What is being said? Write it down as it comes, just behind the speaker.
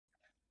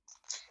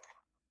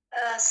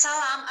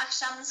Salam,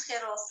 axşamınız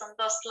xeyir olsun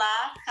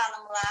dostlar,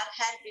 xanımlar,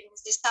 hər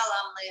birinizi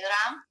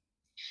salamlayıram.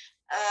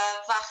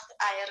 Vaxt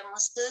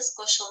ayırmışsınız,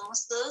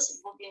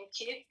 qoşulmuşsunuz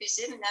bugünkü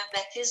bizim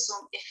növbəti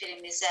Zoom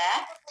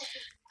efirimizə.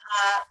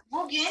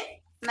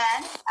 Bugün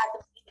mən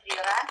adım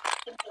Elvira,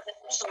 kimdə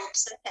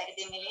qoşulubsa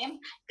təqdim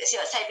edeyim.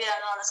 Sevgili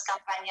Anonus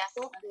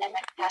kampaniyasının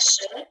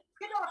əməkdaşı.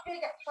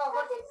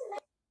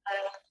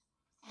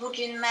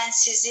 Bugün mən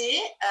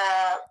sizi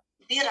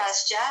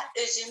birazca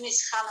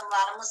özümüz,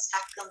 xanımlarımız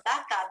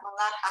haqqında,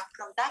 qadınlar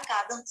haqqında,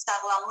 qadın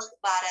sağlamlıq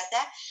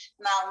barədə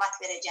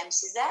məlumat verəcəm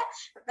sizə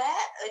və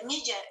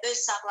necə öz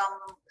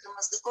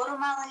sağlamlığımızı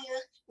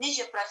qorumalıyıq,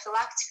 necə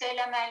profilaktika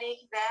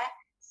eləməliyik və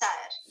s.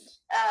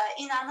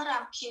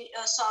 İnanıram ki,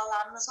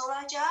 suallarınız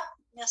olacaq.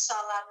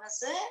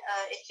 Suallarınızı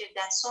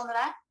efirdən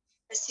sonra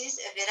siz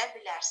verə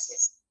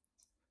bilərsiniz.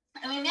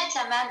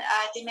 Ümumiyyətlə, mən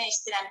demək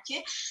istəyirəm ki,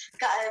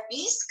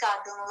 biz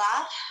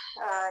qadınlar,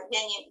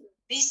 yəni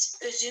biz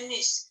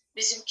özümüz,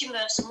 bizimki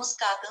mövzumuz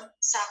qadın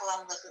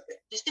sağlamlığıdır,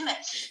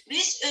 düzdürmü?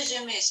 Biz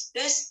özümüz,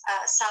 öz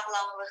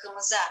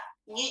sağlamlığımıza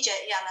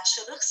necə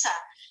yanaşırıqsa,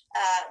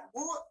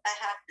 bu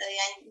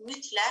yəni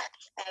mütləq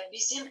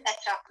bizim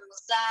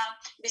ətrafımıza,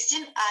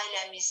 bizim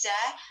ailəmizə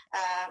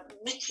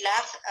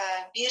mütləq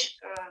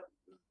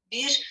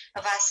bir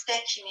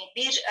vasitə kimi,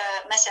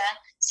 məsələn,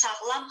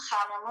 sağlam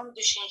xanımın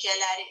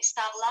düşüncələri,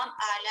 sağlam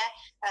ailə,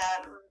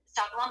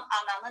 sağlam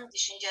ananın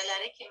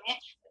düşüncələri kimi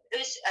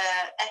öz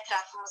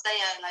ətrafımızda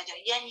yayılacaq.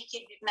 Yəni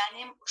ki,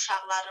 mənim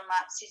uşaqlarıma,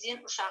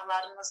 sizin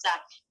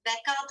uşaqlarınıza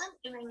və qadın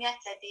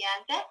ümumiyyətlə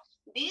deyəndə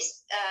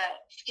biz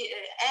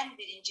ən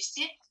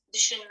birincisi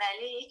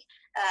düşünməliyik,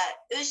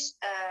 öz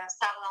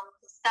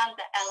sağlamlığımızdan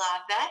da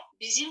əlavə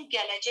bizim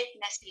gələcək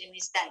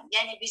nəslimizdən,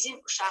 yəni bizim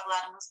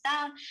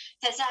uşaqlarımızdan,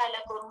 təzə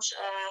ailə qurmuş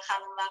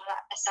xanımlara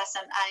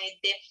əsasən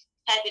aiddir,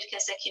 hər bir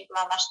kəsə kim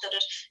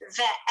planlaşdırır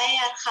və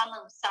əgər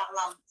xanım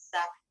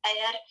sağlamdırsa,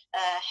 əgər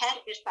hər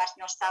bir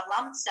partnyor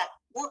sağlamdırsa,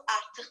 bu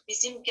artıq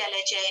bizim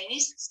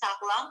gələcəyimiz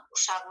sağlam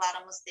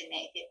uşaqlarımız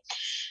deməkdir.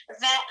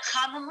 Və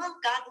xanımın,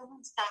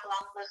 qadının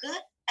sağlamlığı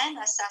ən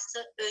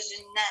əsası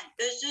özündən,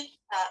 öz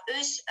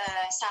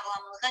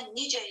sağlamlığa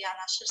necə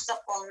yanaşırsa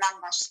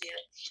ondan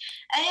başlayır.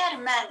 Əgər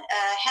mən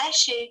hər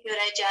şeyi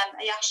görəcəm,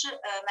 yaxşı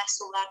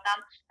məhsullardan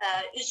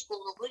üz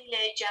qulluğu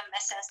eləyəcəm,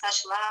 məsələn,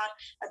 saçlar,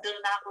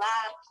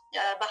 dırnaqlar,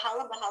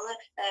 bahalı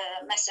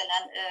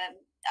məsələn,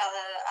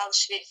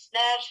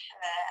 alış-verişlər,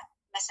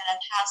 məsələn,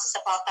 hansısa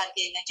paltar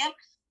geyinəcəm,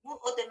 bu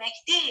o demək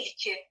deyil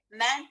ki,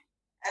 mən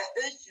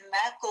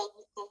özümə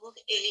qulluq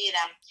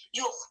eləyirəm.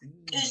 Yox,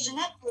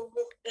 özünə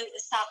qulluq,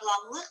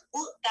 sağlamlıq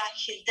bu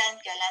daxildən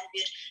gələn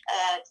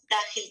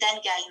daxildən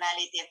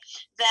gəlməlidir.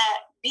 Və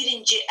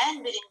ən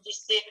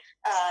birincisi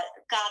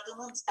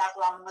qadının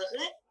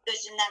sağlamlığı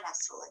özündən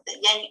asılıdır.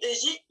 Yəni,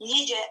 özü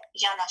necə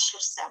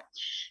yanaşırsa,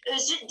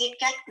 özü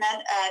diqqətlə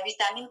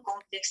vitamin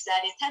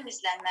kompleksləri,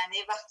 təmizlənməni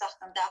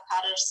vaxtında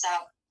aparırsa,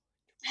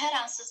 hər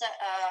hansısa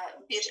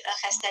bir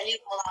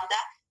xəstəlik olanda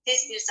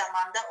tez bir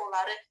zamanda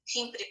onları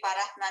kim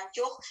preparatla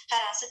yox,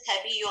 hər hansı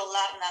təbii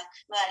yollarla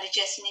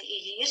müalicəsini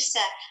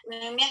eləyirsə,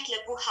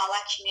 ümumiyyətlə bu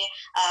hala kimi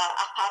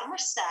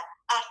aparmırsa,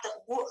 artıq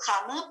bu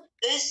xanım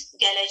öz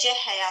gələcək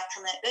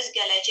həyatını, öz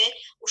gələcək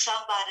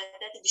uşaq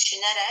barədə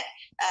düşünərək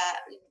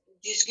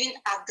düzgün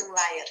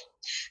addımlayır.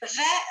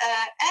 Və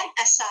ən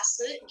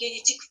əsası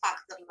genetik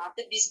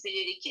faktorlardır. Biz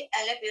bilirik ki,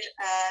 elə bir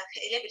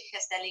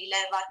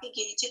xəstəliklər var ki,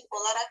 genetik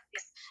olaraq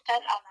biz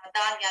hər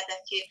anadan ya da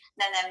ki,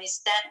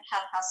 nənəmizdən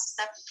hər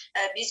hansısa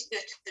biz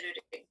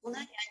götürürük.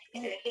 Buna yəni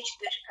heç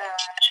bir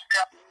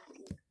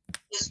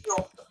söz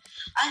yoxdur.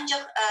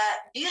 Ancaq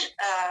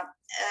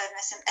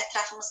məsələn,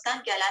 ətrafımızdan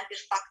gələn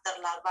bir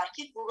faktorlar var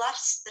ki, bunlar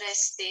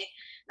stresdir.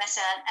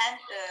 Məsələn, ən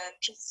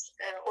pis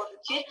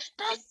odur ki,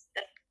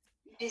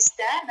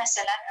 bizdə,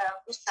 məsələn,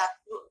 bu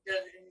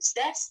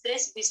dövrümüzdə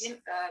stres bizim,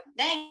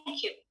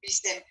 nəinki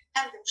bizim,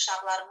 həm də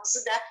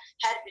uşaqlarımızı da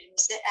hər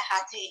birimizi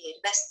əhatə edir.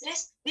 Və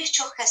stres bir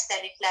çox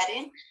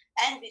xəstəliklərin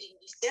ən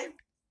birincisi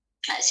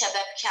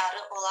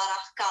səbəbkarı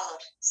olaraq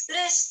qalır.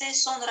 Stresdir,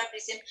 sonra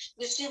bizim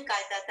düzgün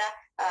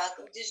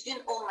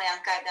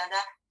olmayan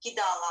qaydada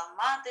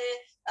qidalanmadır,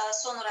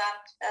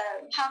 sonra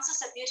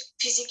hansısa bir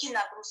fiziki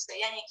nagruzka,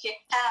 yəni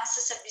ki, hər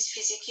hansısa biz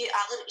fiziki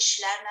ağır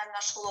işlərlə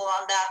məşğul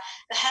olanda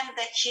və həm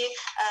də ki,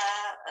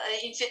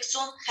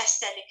 infeksion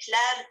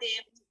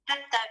xəstəliklərdir,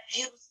 hətta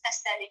virus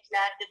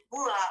xəstəliklərdir.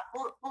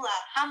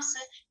 Bunlar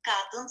hamısı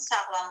qadın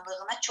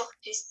sağlamlığına çox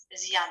pis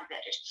ziyan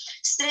verir.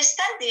 Stres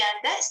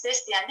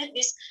deyəndə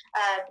biz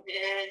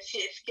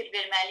fikir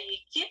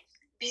verməliyik ki,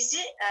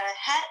 bizi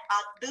hər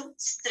addım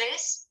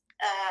stres,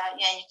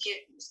 yəni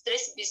ki,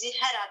 stres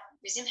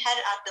bizim hər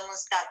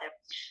addımızdadır.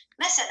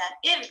 Məsələn,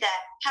 evdə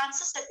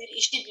hansısa bir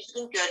işi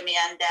düzgün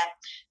görməyəndə,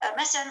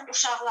 məsələn,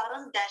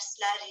 uşaqların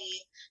dərsləri,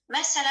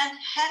 məsələn,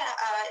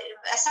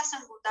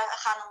 əsasən burada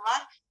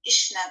xanımlar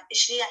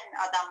işləyən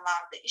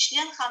adamlardır.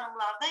 İşləyən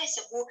xanımlarda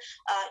isə bu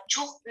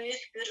çox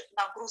böyük bir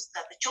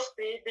nagruzkadır, çox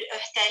böyük bir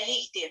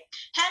öhdəlikdir.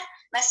 Həm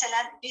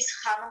məsələn biz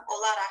xanım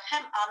olaraq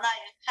həm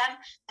anayıq, həm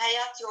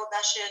həyat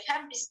yoldaşıyıq,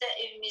 həm bizdə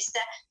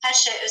evimizdə hər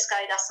şey öz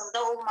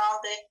qaydasında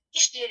olmalıdır.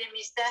 İş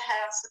yerimizdə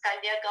hər hansı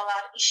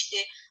kollegalar,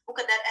 işdir, bu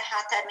qədər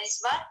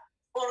əhatəmiz var.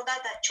 Orada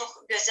da çox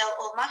gözəl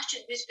olmaq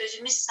üçün biz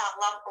özümüz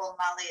sağlam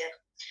olmalıyıq.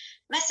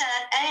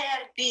 Məsələn,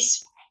 əgər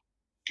biz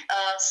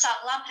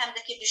sağlam həm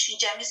də ki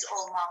düşüncəmiz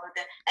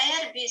olmalıdır.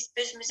 Əgər biz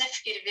özümüzə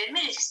fikir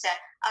vermiriksə,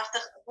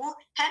 artıq bu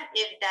həm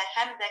evdə,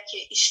 həm də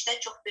ki işdə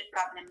çox bir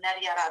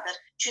problemlər yaradır.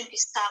 Çünki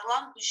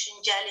sağlam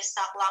düşüncəli,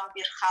 sağlam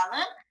bir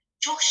xanım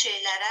çox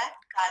şeylərə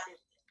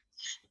qadirdir.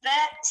 Və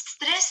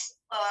stres,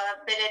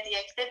 belə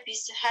deyək də,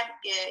 biz həm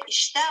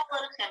işdə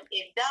alırıq, həm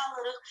evdə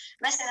alırıq.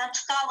 Məsələn,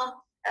 tutalım,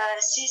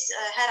 siz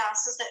hər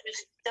hansısa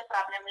özünüzdə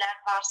problemlər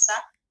varsa,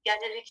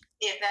 gəlirik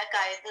evə,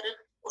 qayıdırıq,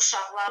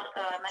 uşaqlar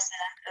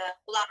məsələn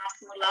qulaq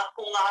asmırlar,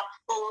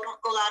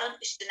 onların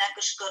üstünə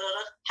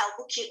qışqırırıq.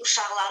 Halbuki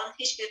uşaqların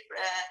heç bir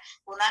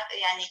buna,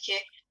 yəni ki,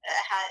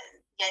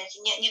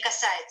 ne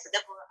qasayetse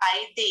de bu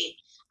aid deyil.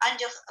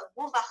 Ancaq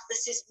bu vaxtda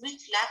siz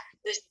mütləq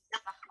özünüzə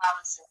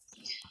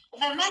baxmalısınız.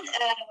 Və mən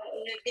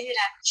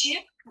bilirəm ki,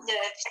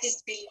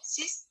 siz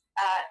bilirsiniz,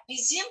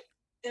 bizim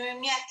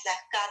ümumiyyətlə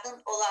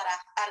qadın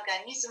olaraq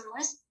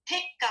orqanizmimiz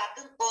tek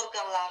qadın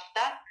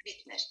orqanlardan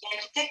bitmir.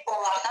 Yəni tek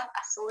onlardan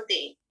asılı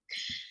deyil.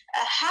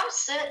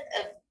 Hamısı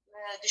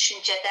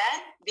düşüncədən,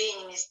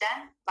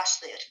 beynimizdən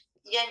başlayır.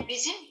 Yəni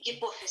bizim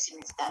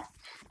hipofizimizdən.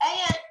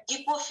 Əgər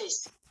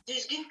hipofiz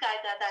düzgün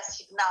qaydada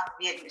siqnal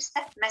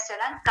vermirsə,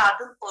 məsələn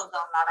qadın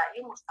orqanlara,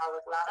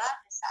 yumurtalıqlara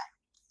və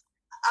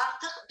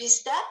artıq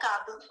bizdə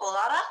qadın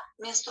olaraq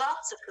menstrual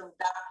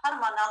sikldə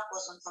hormonal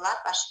pozuntular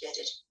baş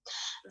verir.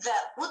 Və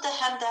bu da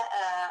həm də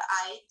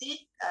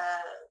aiddir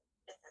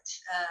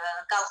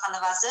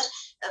qalxanıvazır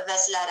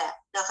vəzlərə.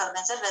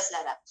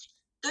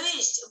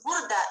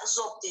 Burada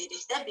zob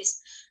deyirik də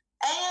biz.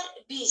 Əgər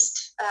biz,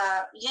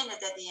 yenə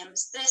də deyəm,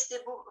 stresli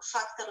bu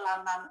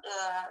faktorlarla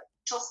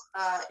çox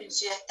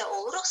ünsiyyətdə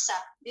oluruqsa,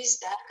 biz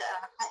də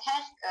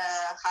hər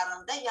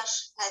xanımda yaş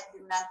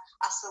həddindən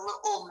asılı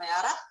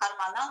olmayaraq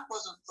hormonal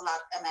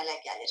pozuntular əmələ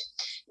gəlir.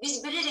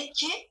 Biz bilirik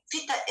ki,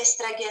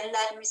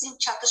 fitoestrogenlərimizin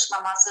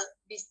çatışmaması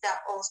bizdə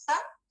olsa,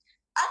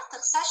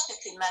 artıq saç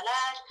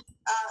tökülmələr,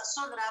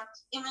 sonra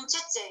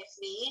immunitet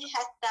zəifliyi,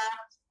 hətta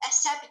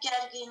əsəb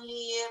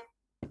gərginliyi,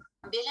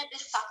 belə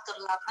bir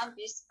faktorlarla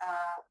biz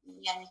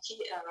yəni ki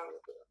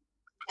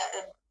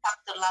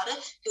faktorları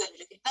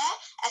görürük və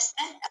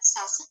əslən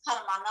əsası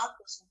hormonal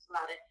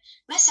pozuntuları.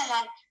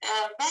 Məsələn,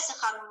 bəzi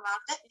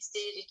xanımlarda biz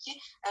deyirik ki,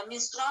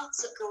 menstrual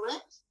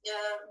siklı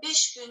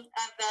 5 gün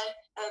əvvəl,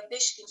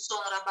 5 gün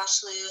sonra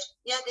başlayır,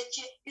 ya da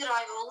ki, bir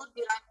ay olur,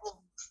 bir ay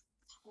olmur.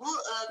 Bu,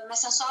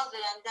 məsələn, sual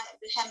verəndə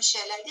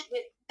həmişələrdir,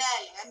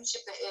 bəli, həmişə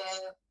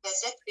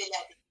vəziyyət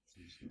belədir.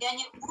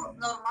 Yəni, bu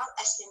normal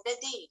əslində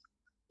deyil.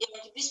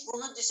 Yəni biz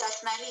bunu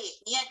düzəltməliyik.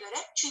 Niyə görə?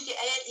 Çünki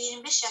əgər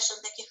 25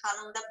 yaşındakı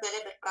xanımda belə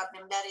bir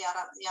problemlər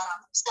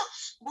yaranırsa,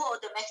 bu o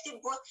deməkdir,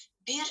 bu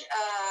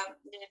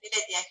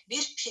belə deyək,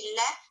 bir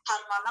pillə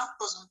hormonal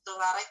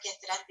pozuntulara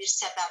gətirən bir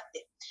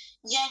səbəbdir.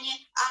 Yəni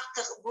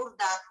artıq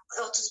burada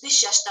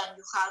 35 yaşdan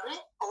yuxarı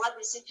ola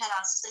bilsin, hər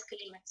hansısa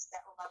klimaksdə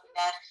ola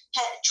bilər,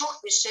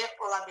 çox bir şey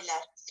ola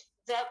bilər.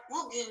 Və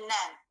bu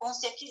gündən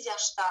 18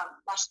 yaşdan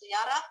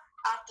başlayaraq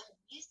artıq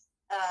biz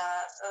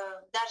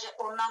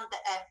ondan da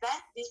əvvəl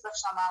biz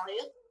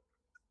başlamalıyıq.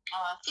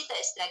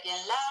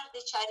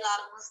 Fitoestrogenlərdir,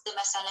 çaylarımızdır,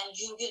 məsələn,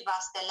 yüngül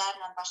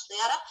vasitələrlə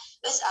başlayaraq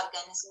öz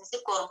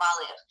orqanizmimizi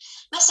qorumalıyıq.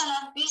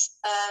 Məsələn,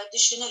 biz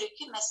düşünürük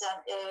ki,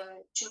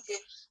 məsələn, çünki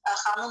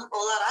xanım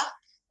olaraq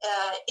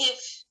ev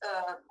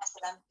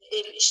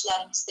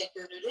işlərimizdə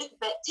görürük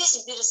və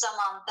tez bir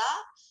zamanda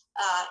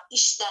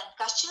işdən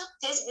qaçıb,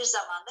 tez bir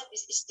zamanda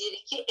biz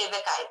istəyirik ki,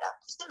 evə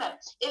qayıdaq. Düzdürmü?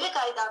 Evə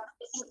qayıdan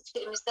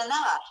fikrimizdə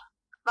nə var?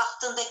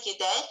 Vaxtında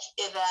gedək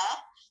evə,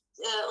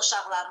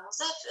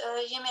 uşaqlarımızı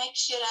yemək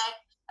pişirək,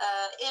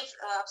 ev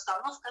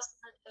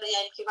obstanovkasını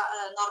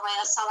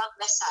normaya salaq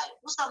və s.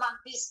 Bu zaman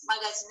biz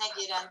mağazinə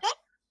girəndə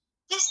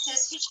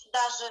tez-tez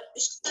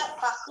üstə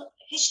baxıb,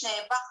 heç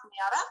nəyə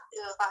baxmayaraq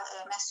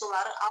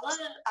məhsulları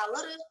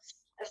alırıq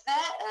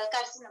və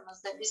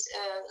korzinamızda biz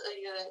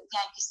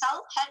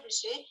salıb hər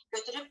bir şeyi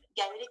götürüb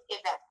gəlirik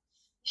evə.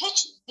 Heç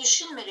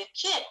düşünmürük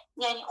ki,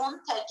 yəni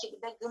onun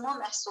tərkibində qımı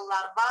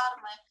məhsullar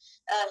varmı,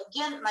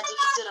 gen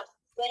modifikasyon,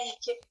 yəni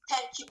ki,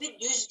 tərkibi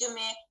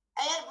düzdürmü?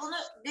 Əgər bunu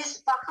biz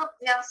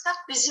baxıb yansaq,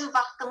 bizim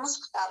vaxtımız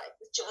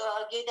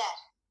gedər.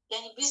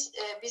 Yəni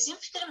bizim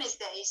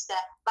fikrimizdə isə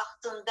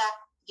vaxtında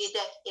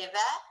gedək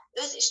evə,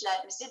 öz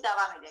işlərimizi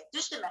davam edək.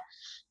 Düzdürmü?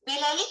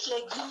 Beləliklə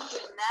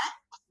gün-günə,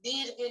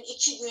 1 gün,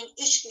 2 gün,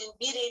 3 gün,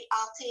 1 il,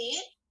 6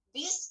 il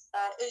biz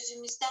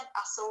özümüzdən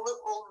asılı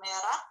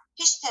olmayaraq,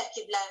 heç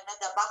tərkiblərinə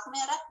də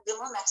baxmayaraq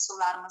qımı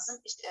məhsullarımızın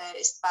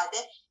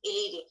istifadə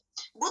edirik.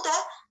 Bu da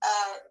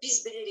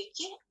biz bilirik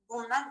ki,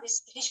 bundan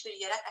biz heç bir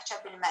yerə qaça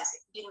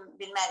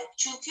bilmərik.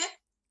 Çünki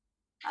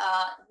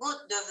bu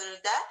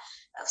dövrdə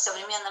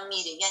современном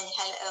miri, yəni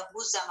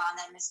bu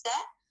zamanəmizdə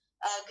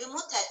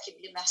qımı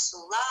tərkibli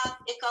məhsullar,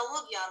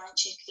 ekologiyanın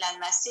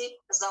çirklənməsi,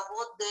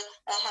 zavoddur,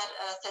 hər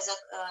təzə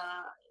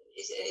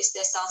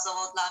istehsal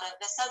zavodları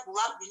və s.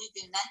 bunlar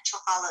günü-gündən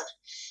çoxalır.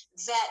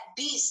 Və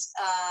biz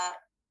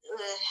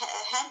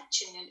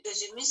həmçinin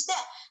özümüzdə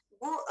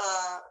bu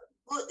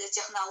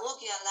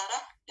texnologiyalara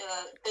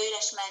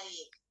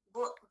öyrəşməliyik.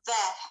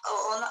 Və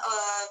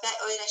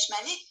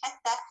öyrəşməliyik,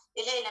 hətta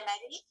elə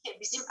eləməliyik ki,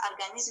 bizim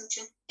orqanizm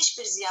üçün heç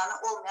bir ziyanı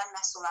olmayan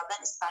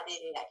məhsullardan istifadə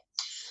edək.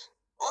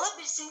 Ola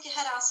bilsin ki,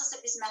 hər hansısa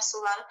biz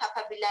məhsulları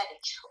tapa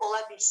bilərik,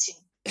 ola bilsin.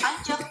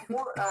 Ancaq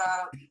bu,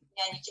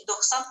 yəni ki,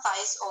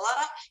 90%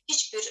 olaraq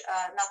heç bir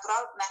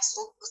natural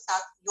məhsul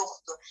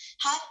yoxdur.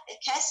 Hər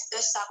kəs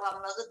öz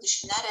sağlamlığı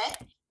düşünərək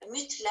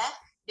mütləq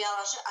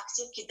bioloji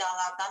aktiv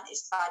qidalardan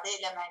istifadə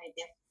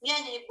eləməlidir.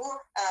 Yəni, bu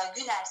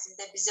gün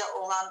ərzində bizə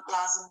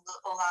lazımlı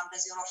olan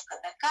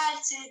dozirovkada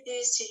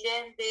kalsidir,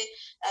 silendir,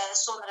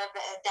 sonra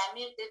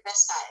dəmirdir və s.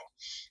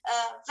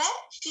 Və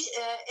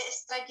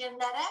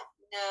estrogenlərə,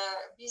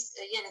 biz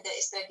yenə də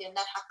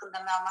estrogenlər haqqında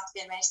məlumat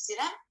vermək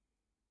istəyirəm.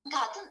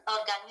 Qadın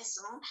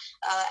orqanizm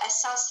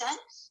əsasən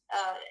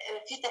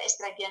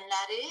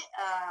fitoestrogenlər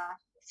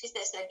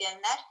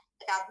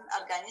qadın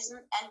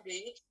orqanizmin ən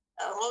böyük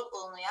rol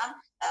oynayan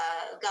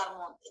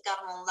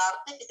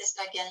qarmonlardır,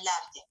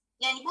 fitoestrogenlərdir.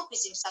 Yəni, bu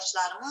bizim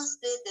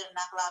saçlarımızdır,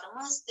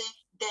 dırnaqlarımızdır,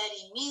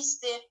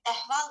 dərimizdir,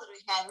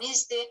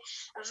 əhval-ruhiyyəmizdir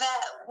və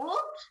bu,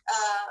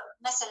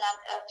 məsələn,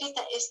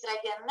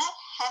 fitoestrogenlər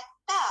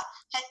hətta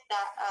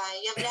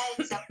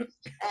является,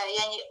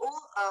 yəni o,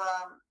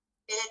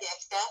 belə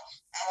deyək də,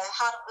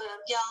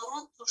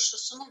 гиалурон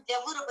turşusunun для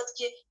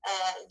выработки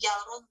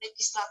гиалуроновой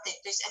кислоты,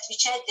 то есть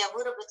отвечает для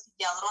выработки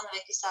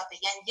гиалуроновой кислоты.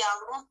 Yəni,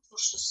 гиалурон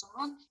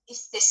turşusunun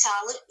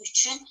istehsalı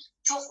üçün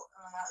çox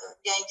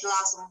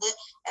lazımdır,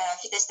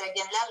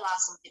 fitoestrogenlər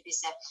lazımdır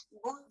bizə.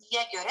 Bu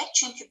niyə görə?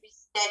 Çünki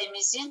biz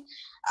dərimizin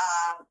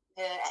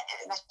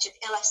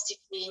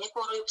elastikliyini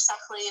qoruyub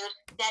saxlayır,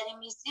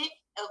 dərimizi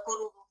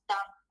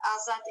quruluqdan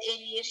azad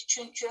eləyir.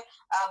 Çünki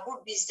bu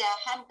bizə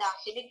həm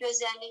daxili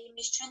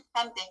gözəlliyimiz üçün,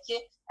 həm də ki,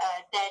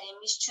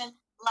 dərimiz üçün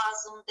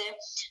lazımdır.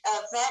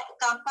 Və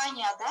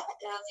kampaniyada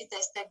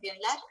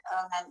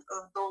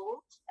fitoestrogenlərlə dolu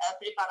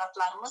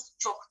preparatlarımız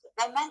çoxdur.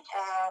 Və mən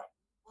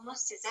bunu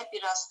sizə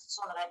biraz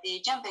sonra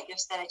deyəcəm və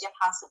göstərəcəm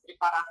hansı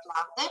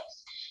preparatlardır.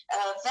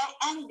 Və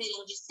ən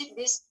birincisi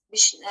biz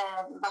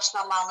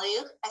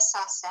başlamalıyıq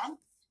əsasən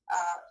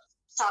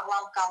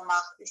sağlam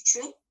qalmaq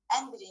üçün.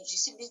 Ən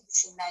birincisi biz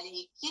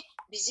düşünməliyik ki,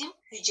 bizim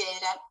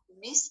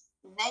hüceyrəmiz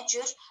nə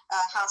cür,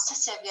 hansı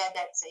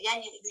səviyyədədirsə.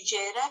 Yəni,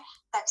 hüceyrə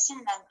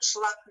toksinlə,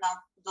 şlakla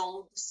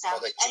doludursa,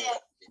 əgər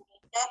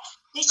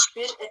heç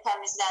bir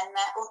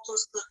təmizlənmə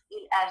 30-40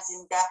 il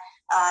ərzində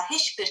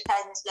heç bir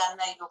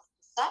təmizlənmə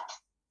yoxdursa,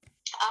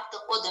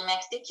 artıq o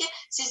deməkdir ki,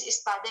 siz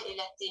istifadə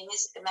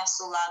elətdiyiniz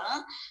məhsulların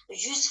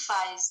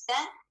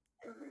 100%-dən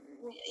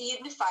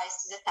 20%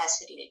 sizə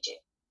təsir edəcək.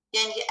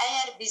 Yəni,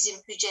 əgər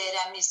bizim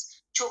hüceyrəmiz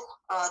çox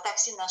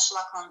toksinlə,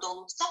 şlakla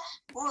doludursa,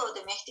 bu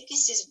deməkdir ki,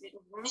 siz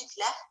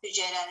mütləq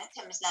hüceyrəni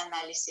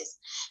təmizlənməlisiniz.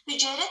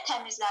 Hüceyrə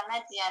təmizlənmə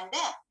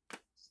deyəndə,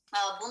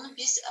 bunu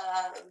biz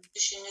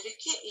düşünürük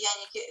ki,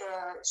 yəni ki,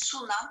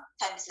 suyla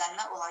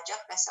təmizlənmə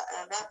olacaq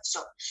və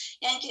su.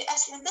 Yəni ki,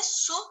 əslində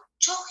su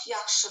çox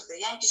yaxşıdır.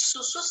 Yəni ki,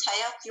 susuz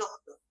həyat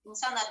yoxdur.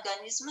 İnsan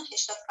orqanizmi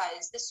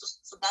 80%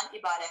 sudan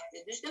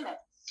ibarətdir, düzdürmü?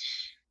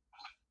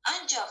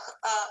 Ancaq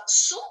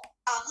su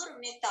ağır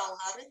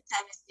metalları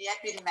təmizləyə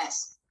bilməz.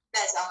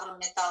 Bəzi ağır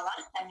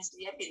metalları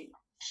təmizləyə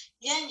bilməz.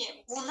 Yəni,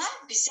 buna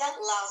bizə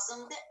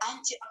lazımdır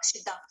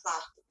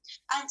antioksidantlardır.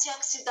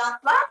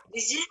 Antioksidantlar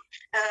bizim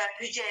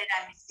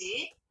hüceyrəmizi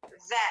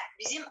və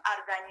bizim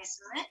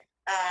orqanizmi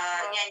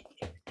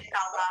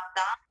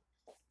metallardan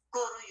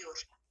qoruyur.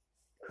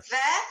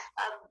 Və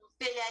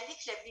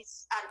beləliklə biz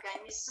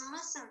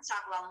orqanizmimizin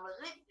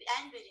sağlamlığı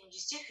ən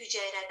birincisi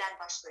hüceyrədən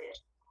başlayır.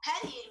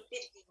 Hər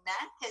 21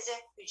 gündən təzə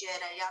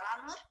hüceyrə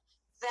yaranır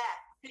və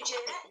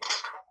hüceyrə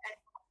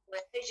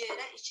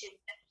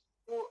içində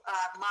bu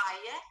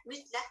maye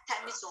mütləq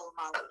təmiz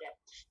olmalıdır.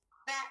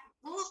 Və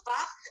bu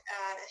vaxt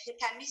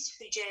təmiz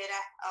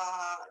hüceyrə,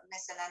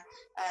 məsələn,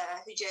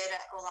 hüceyrə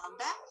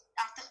olanda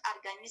artıq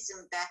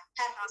orqanizmdə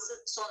hər hansı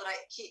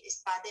sonraki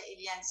istifadə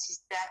edən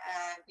sizdə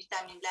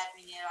vitaminlər,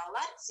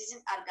 minerallar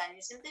sizin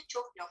orqanizmdə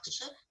çox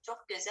yaxşı, çox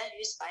gözəl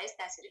 100%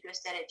 təsiri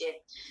göstərəcək.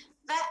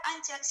 Və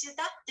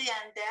antioksidant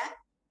deyəndə,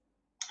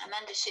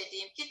 mən də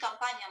deyim ki,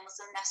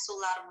 kampaniyamızın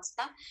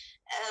məhsullarımızdan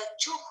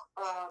çox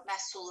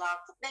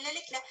məhsullardır.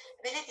 Beləliklə,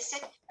 belə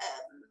desək,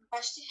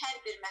 başlı hər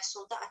bir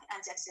məhsulda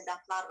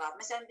antioksidantlar var.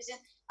 Məsələn, bizim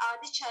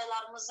adi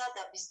çaylarımıza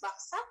da biz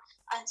baxsaq,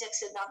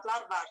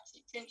 antioksidantlar var.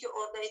 Çünki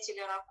orada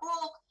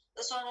etilerokok,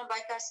 sonra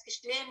baykarski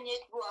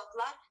şlemnik, bu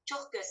adlar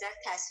çox gözəl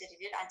təsir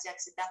edir,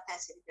 antioksidant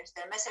təsiri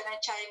göstərir.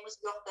 Məsələn, çayımız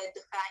yoxdur,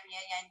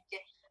 dıxaniyə, yəni ki,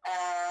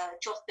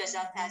 çox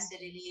gözəl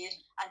təsir eləyir,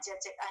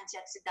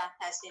 antioksidant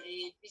təsir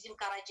eləyir, bizim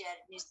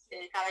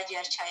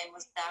qaraciyər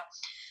çayımızda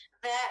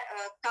və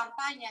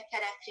kampaniya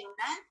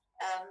tərəfindən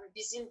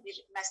bizim bir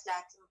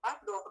məsləhətim var,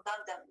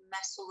 doğrudan da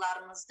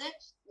məhsullarımızı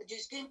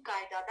düzgün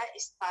qaydada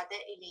istifadə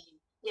eləyin.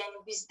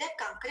 Yəni bizdə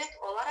konkret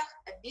olaraq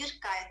bir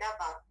qayda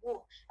var, bu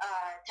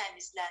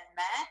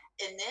təmizlənmə,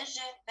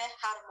 enerji və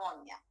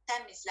harmoniya.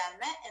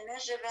 Təmizlənmə,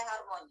 enerji və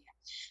harmoniya.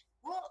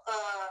 Bu,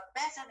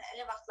 bəzən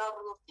elə vaxtlar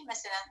olur ki,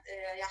 məsələn,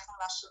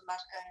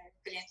 yaxınlaşırlar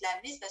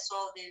klientlərimiz və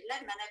sual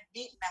verirlər, mənə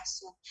bir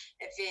məhsul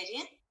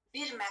verin,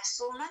 bir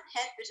məhsulla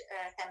hər bir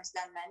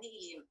təmizlənməni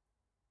eləyim.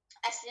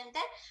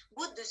 Əslində,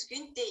 bu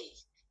düzgün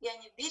deyil.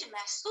 Yəni, bir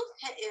məhsul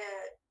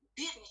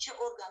bir neçə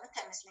orqanı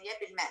təmizləyə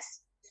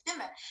bilməz. Değil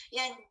mi?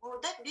 Yəni,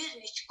 burada bir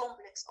neçə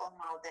kompleks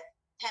olmalıdır.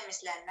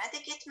 Təmizlənmə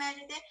də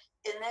getməlidir,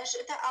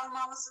 enerji də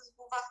almalısınız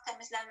bu vaxt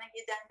təmizlənmə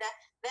gedəndə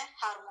və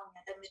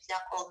harmoniya da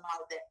mütləq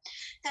olmalıdır.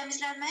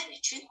 Təmizlənmə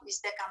üçün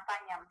bizdə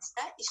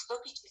kampaniyamızda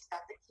istok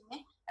içistatı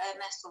kimi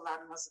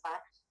məhsullarımız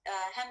var.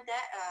 Həm də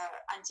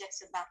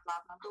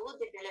antioksidantlarla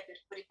doludur belə bir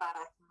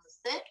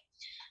preparatımızdır.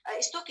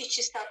 İstok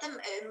içistatı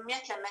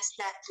ümumiyyətlə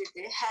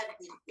məsləhətlidir. Hər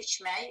gün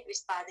içmək,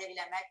 istifadə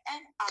eləmək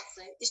ən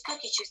azı.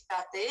 İstok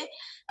içistatı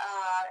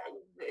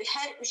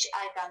hər 3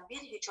 aydan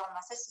bir heç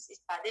olmasa siz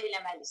istifadə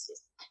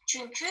eləməlisiniz.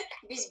 Çünki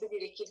biz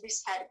bilirik ki,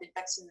 biz hər bir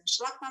toksinli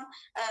şlakla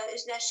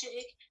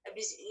üzləşirik.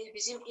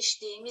 Bizim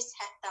içdiyimiz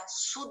hətta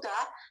su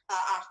da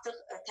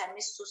artıq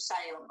təmiz su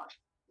sayılmır.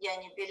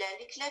 Yəni,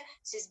 beləliklə,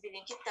 siz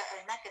bilin ki,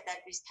 nə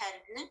qədər biz hər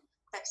gün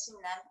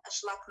toksinlə,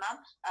 şlakla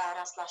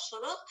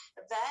rastlaşırıq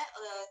və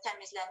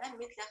təmizlənmə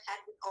mütləq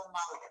hər gün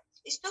olmalıdır.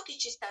 İstok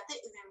içistatı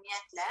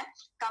ümumiyyətlə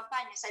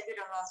kampaniya,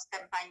 Sabirovanız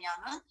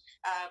kampanyanın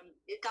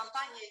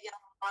kampaniya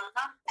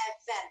yanılmandan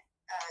əvvəl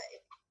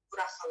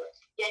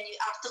buraxılır. Yəni,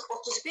 artıq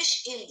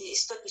 35 ildir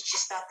istok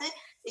içistatı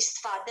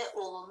istifadə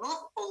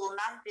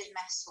olunan bir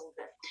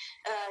məhsuldur.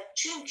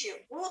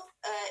 Çünki bu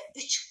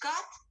 3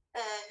 qat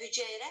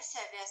hüceyrə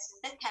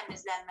səviyyəsində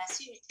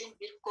təmizlənməsi üçün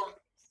bir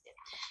kompleksdir.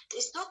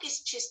 İstok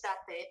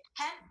içistatı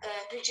həm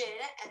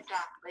hüceyrə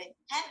ətraflı,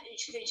 həm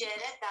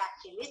hüceyrə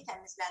daxili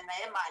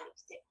təmizlənməyə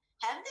malikdir.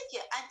 Həm də ki,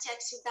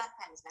 antioksidant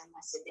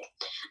təmizlənməsidir.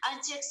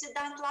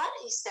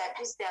 Antioksidantlar isə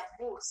bizdə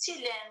bu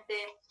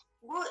silindir,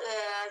 bu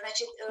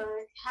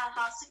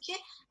hansı ki,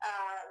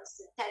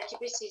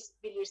 tərkibi siz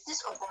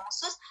bilirsiniz,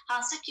 oxumusunuz,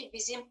 hansı ki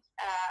bizim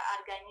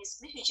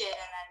orqanizmi,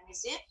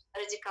 hüceyrələrimizi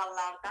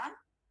radikallardan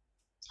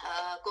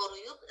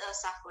qoruyub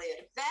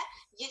saxlayır və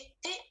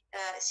 7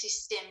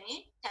 sistemi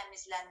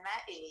təmizlənmə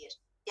eləyir.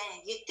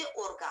 Yəni 7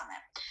 orqanı.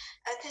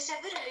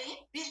 Təsəvvür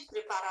edin, bir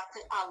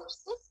preparatı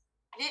alırsınız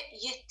və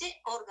 7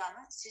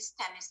 orqanı siz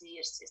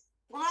təmizləyirsiniz.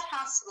 Bunlar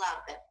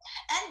hansılardır?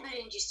 Ən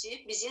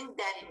birincisi bizim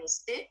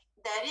dərimizdir.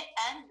 Dəri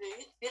ən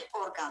böyük bir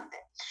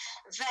orqandır.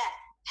 Və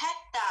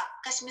hətta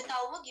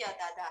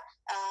kosmetologiyada da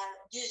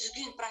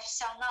düzgün,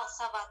 profesional,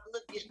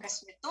 savadlı bir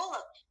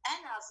kosmetolog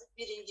ən azı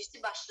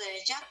birincisi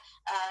başlayacaq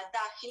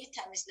daxili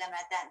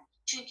təmizləmədən.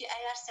 Çünki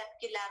əgər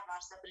səpkilər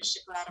varsa,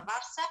 qırışıqlar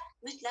varsa,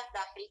 mütləq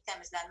daxili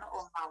təmizlənmə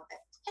olmalıdır.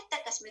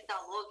 Hətta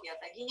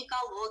kosmetologiyada,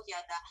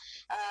 ginekologiyada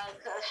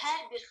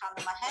hər bir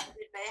xanıma, hər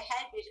bir bəyə,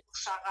 hər bir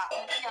uşağa,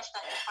 12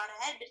 yaşdan yuxarı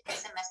hər bir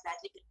kəsə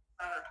məsləhətli bir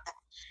preparatdır.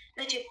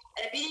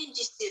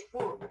 Birincisi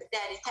bu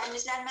dəri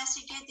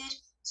təmizlənməsi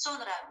gedir.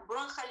 Sonra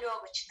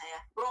bronxolyoqçinaya,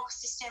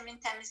 bronx sistemin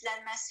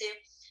təmizlənməsi,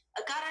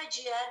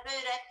 qaraciyər,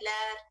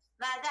 böyrəklər,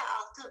 mədə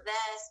altı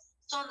vəz,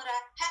 sonra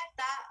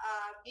hətta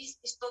biz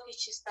istok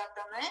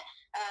içistatını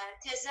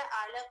tezə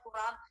ailə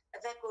quran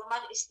və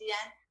qurmaq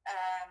istəyən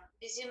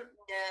bizim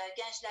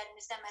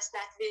gənclərimizə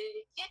məsləhət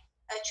veririk ki,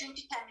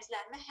 çünki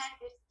təmizlənmə hər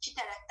bir iki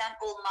tərəfdən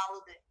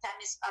olmalıdır.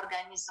 Təmiz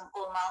orqanizm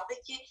olmalıdır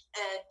ki,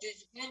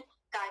 düzgün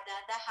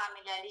qaydada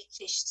hamiləlik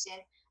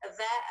keçsin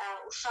və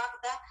uşaq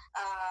da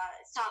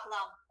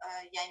sağlam,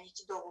 yəni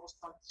ki,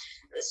 doğulsun.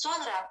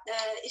 Sonra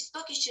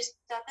istok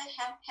içistatı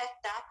həm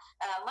hətta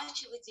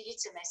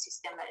moçevydelительный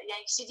sistemi,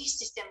 yəni sidik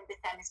sistemində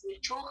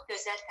təmizləyir, çox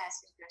gözəl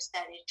təsir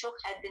göstərir,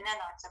 çox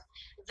həddindən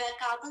artıq və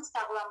qadın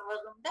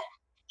sağlamlığında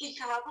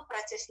iltihabı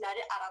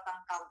prosesləri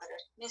aradan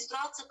qaldırır.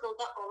 Menstrual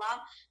siklda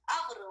olan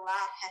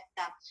ağrılar,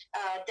 hətta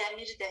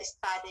dəmir də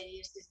istifadə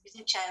edirsiniz,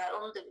 bizim çaylar,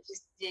 onu da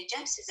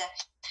deyəcəm sizə.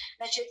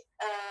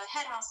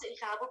 Hər hansı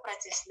iltihabı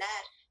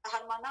proseslər,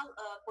 hormonal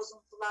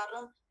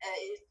pozuntuların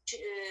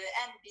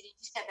ən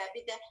birinci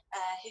səbəbi də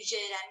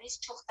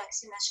hüceyrəmiz çox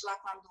toksinlə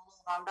şlakla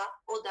dolu olanda,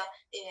 o da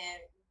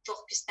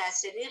çox pis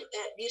təsir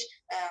bir,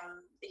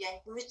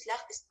 yəni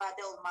mütləq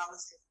istifadə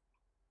olmalısınız.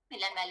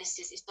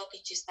 Eləməlisiniz istok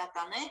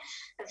içistatanı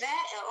və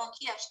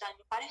 12 yaşdan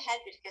yuxarı hər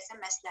bir kəsə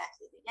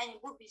məsləhətlidir. Yəni,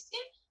 bu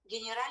bizim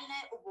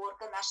generalная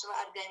уборка нашего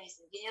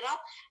организма. General,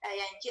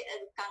 yəni ki,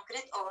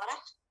 konkret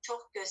olaraq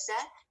çox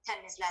gözəl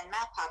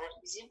təmizlənmə aparır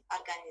bizim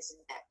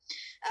orqanizmdə.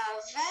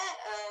 Və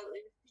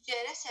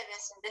hüceyrə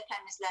səviyyəsində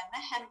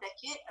təmizlənmə həm də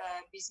ki,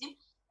 bizim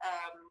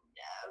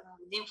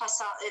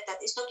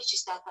istok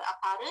içistatı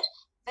aparır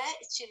və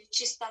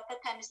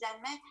içistatı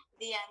təmizlənmə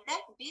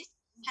deyəndə biz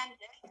həm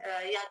də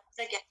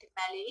yadımıza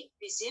gətirməliyik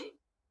bizim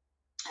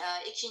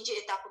İkinci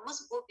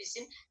etapımız bu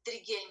bizim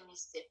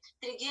trigelimizdir.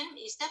 Trigelim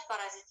isə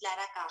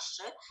parazitlərə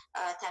qarşı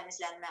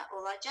təmizlənmə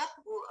olacaq.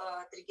 Bu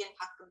trigelim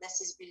haqqında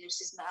siz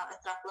bilirsiniz,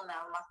 ətraflı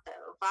məlumat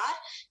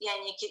var.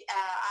 Yəni ki,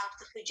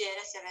 artıq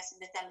hüceyrə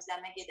səviyyəsində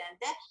təmizlənmə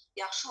gedəndə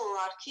yaxşı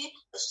olar ki,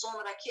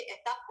 sonraki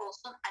etap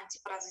olsun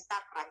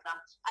antiparazitar proqram.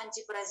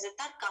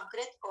 Antiparazitar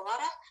konkret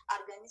olaraq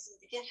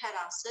orqanizmdəki hər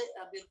hansı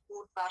bir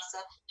qurd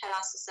varsa, hər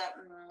hansısa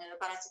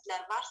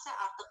parazitlər varsa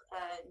artıq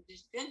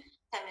düzgün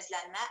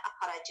təmizlənmə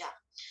aparacaq.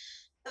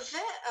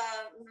 Və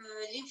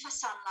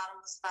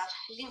limfasanlarımız var.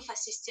 Limfa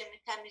sistemi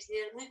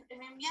təmizləyir.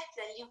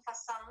 Ümumiyyətlə,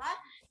 limfasanlar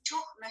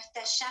çox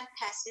möhtəşəm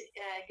təsir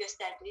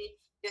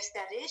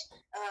göstərir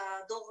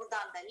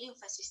doğrudan da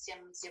limfa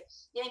sistemimizi.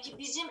 Yəni ki,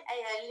 bizim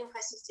əgər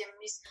limfa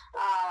sistemimiz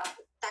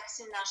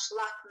toksinlə,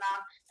 şlakla,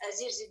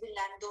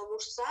 zirzibillərində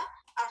olursa,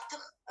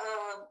 artıq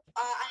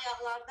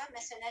ayaqlarda,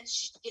 məsələn,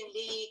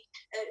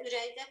 şişkinlik,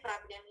 ürəkdə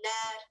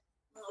problemlər,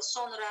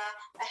 sonra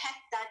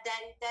hətta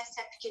dəridə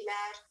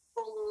səpkilər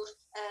olur,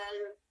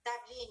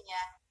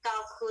 davleniya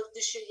qalxır,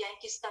 düşür, yəni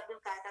ki, stabil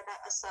qaydada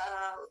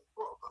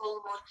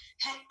olmur.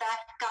 Hətta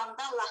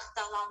qanda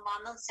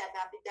laxtalanmanın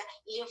səbəbi də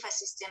limfa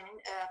sisteminin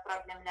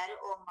problemləri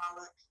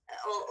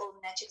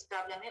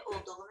problemi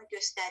olduğunu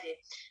göstərir.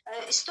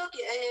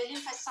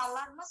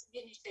 Limfasanlarımız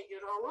bir neçə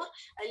görə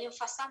olur.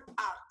 Limfasan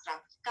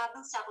artıran.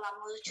 Qadın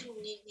sağlamlığı üçün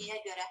niyə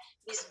görə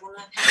biz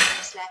bunu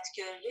məsləhət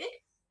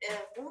görürük?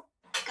 Bu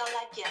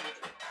kolagendir.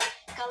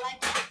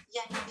 Kolagen,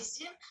 yəni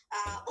bizim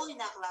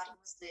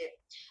oynaqlarımızdır.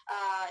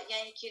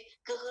 Yəni ki,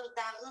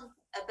 qığırdağın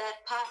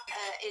bərpa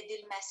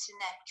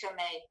edilməsinə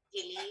kömək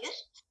eləyir.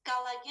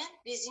 Kolagen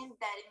bizim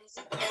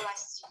dərimizin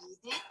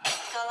elastiyidir.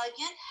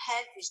 Kolagen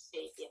hər bir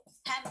şeydir.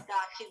 Həm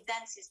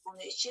daxildən siz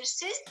bunu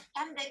içirsiniz,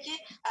 həm də ki,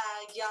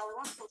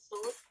 yalın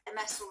turşulu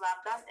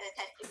məhsullardan,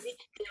 tərkibli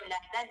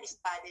kremlərdən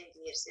istifadə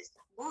edirsiniz.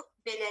 Bu,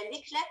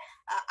 beləliklə,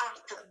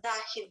 artıq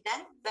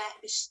daxildən və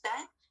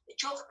üstdən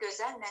çox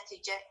gözəl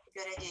nəticə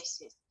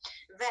görəcəksiniz.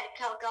 Və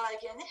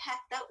kolageni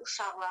hətta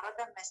uşaqlara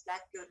da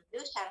məsləhət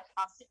görülür. Hər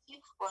hansı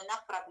ki,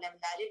 oynaq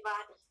problemləri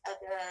var,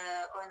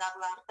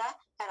 oynaqlarda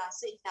hər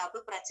hansı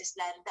iltihablı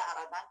prosesləri də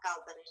aradan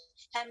qaldırır.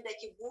 Həm də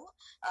ki, bu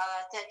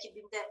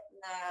tərkibində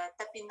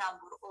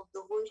topinambur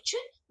olduğu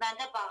üçün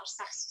məndə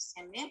bağırsaq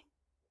sistemi,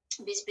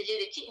 biz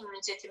bilirik ki,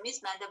 immunitetimiz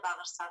məndə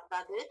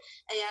bağırsaqdadır.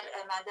 Əgər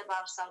məndə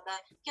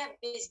bağırsaqda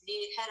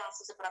kəbizlik, hər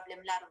hansısa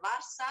problemlər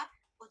varsa,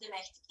 o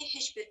deməkdir ki,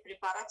 heç bir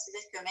preparat sizə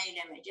kömək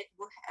eləməyəcək.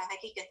 Bu,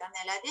 həqiqətən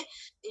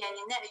elədir.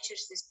 Yəni, nə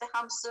içirsinizsə,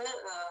 hamısı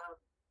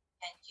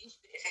heç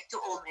bir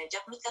effekti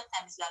olmayacaq. Mütləq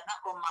təmizlənmə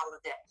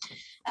olmalıdır.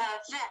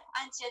 Və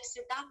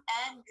antioksidant,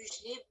 ən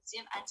güclü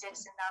bizim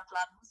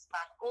antioksidantlarımız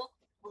var.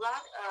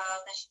 Bunlar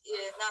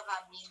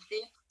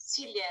navamindir,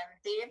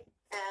 silendir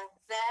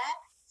və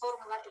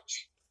formula 3.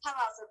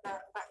 Hal-hazırda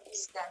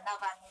bizdə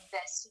navamin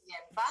və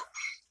silen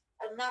var.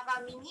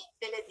 Navamini,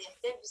 belə deyək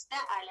də, bizdə,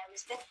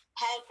 ailəmizdə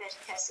hər bir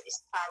kəs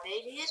istifadə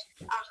edir.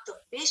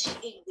 Artıq 5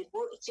 ildir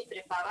bu iki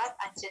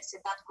preparat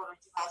antioksidant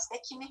qorucu vasitə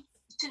kimi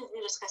bütün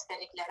virus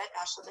xəstəliklərə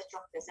qarşı da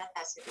çox gözəl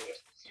təsir edir.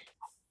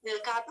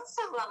 Qadın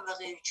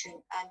sağlamlığı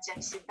üçün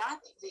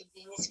antioksidant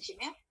bildiyiniz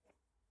kimi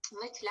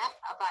mütləq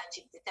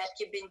vacibdir.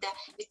 Tərkibində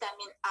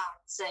vitamin A,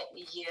 C,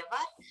 E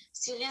var.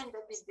 Silen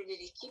də biz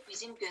bilirik ki,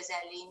 bizim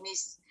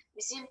gözəlliyimiz,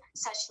 bizim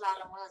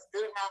saçlarımız,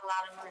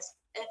 dırnaqlarımız.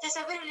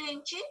 Təsəvvür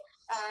edin ki,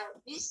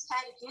 biz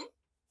hər gün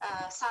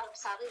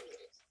sarımsağı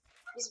yerik.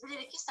 Biz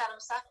bilirik ki,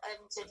 sarımsaq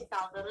immuniteti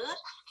qaldırır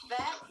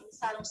və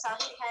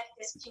sarımsağı hər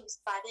kəs kim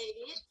istifadə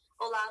edir,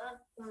 onların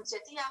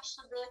immuniteti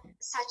yaxşıdır,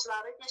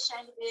 saçları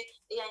qəşəngdir,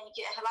 yəni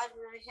ki, əhval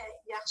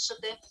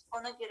yaxşıdır.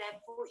 Ona görə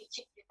bu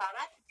iki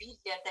preparat bir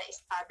yerdə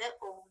istifadə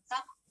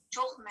olunsa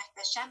çox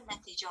möhtəşəm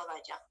nəticə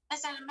olacaq.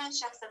 Məsələn, mən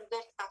şəxsən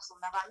 4 kapsul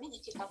navamin,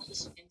 2 kapsul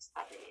silen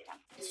istifadə edirəm.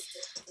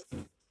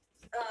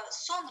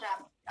 Sonra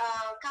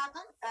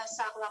qadın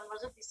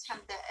sağlamlığı biz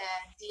həm də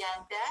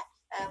deyəndə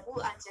bu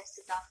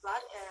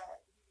antioksidantlar,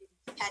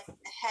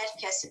 hər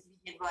kəs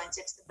bilir bu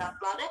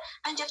antioksidantları,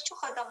 ancaq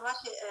çox adamlar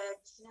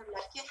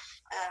düşünürlər ki,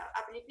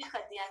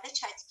 ablipika deyəndə,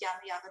 çay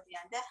tikanı yağı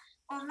deyəndə,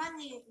 ondan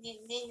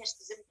neynir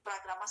sizi bu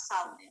proqrama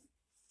salmayın.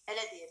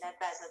 Elə deyirlər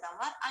bəzi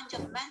adamlar,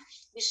 ancaq mən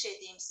bir şey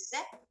deyim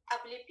sizə,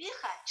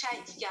 ablipika,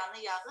 çay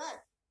tikanı yağı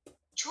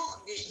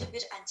çox güclü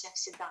bir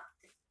antioksidantdır.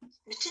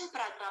 Bütün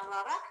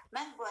proqramlara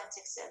mən bu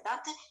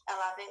antioksidantı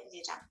əlavə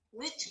edirəm.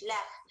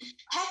 Mütləq.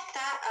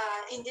 Hətta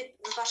indi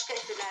başqa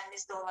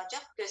efirlərimiz də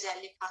olacaq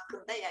gözəllik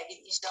haqqında,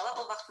 yəqin inşallah.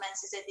 O vaxt mən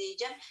sizə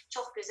deyəcəm,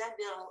 çox gözəl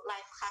bir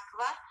life hack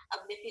var.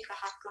 Ablipika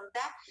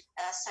haqqında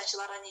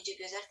saçlara necə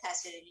gözəl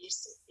təsir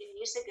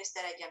edirsə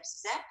göstərəcəm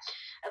sizə.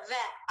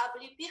 Və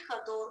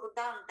ablipika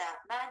doğrudan da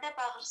mədə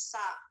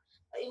bağırsaq,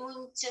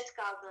 immunitet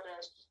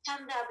qaldırır.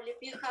 Həm də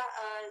ablipika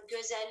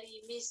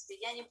gözəlliyimizdir.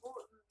 Yəni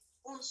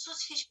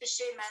bunsuz heç bir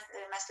şey mən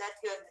məsləhət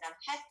görmürəm.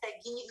 Hətta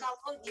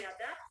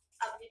ginekologiyada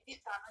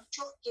Ablifikanın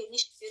çok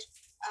geniş bir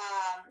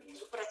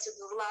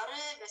prosedurları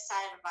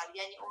vesaire var.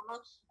 Yani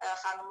onu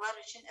hanımlar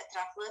için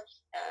etraflı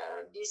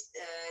biz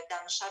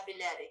danışa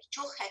bilərik.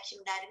 Çox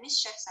həkimlərimiz,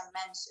 şəxsən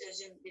mən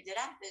özüm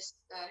bilirəm, öz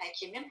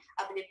həkimim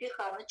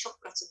ablifikanı çox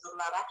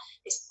prosedurlara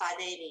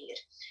istifadə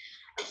edir.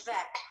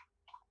 Və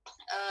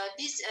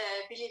biz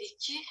bilirik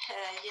ki,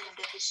 yenə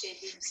də bir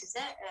şey deyim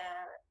sizə,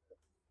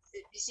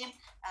 bizim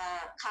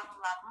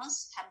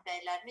kadınlarımız, hem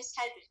beylerimiz,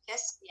 her bir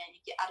kez,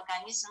 yani ki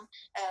organizm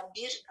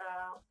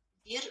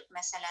bir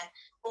mesela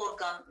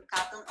organ,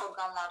 kadın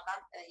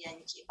organlardan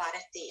yani ki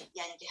ibaret değil.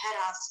 Yani ki her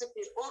hansı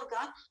bir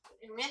organ,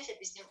 ümumiyyətlə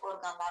bizim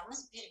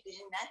organlarımız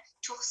birbirinden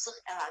çok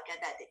sık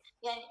əlaqədədir.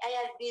 Yani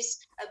eğer biz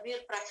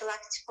bir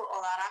profilaktik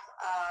olarak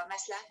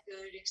məsləhət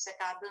görürüksə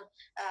kadın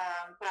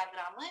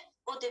programı,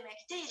 o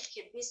demek değil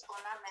ki biz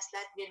ona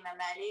məsləhət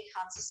verməməliyik,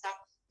 hansısa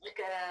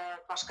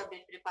başka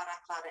bir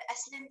preparatları.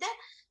 Əslində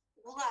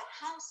bunlar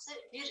hamısı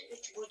bir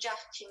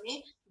üçbucaq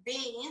kimi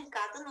beyin,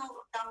 kadın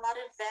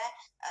organları və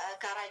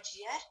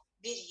qaraciyər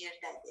bir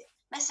yerdədir.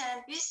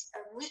 Məsələn, biz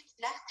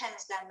mütləq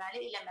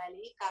təmizlənməli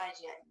eləməliyik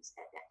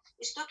qaraciyərimizdədir.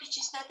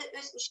 İstokiçistdə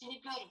öz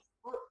işini görür.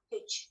 Bu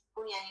heç,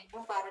 yani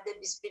bu barədə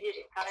biz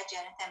bilirik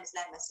qaraciyərin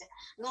təmizlənməsi.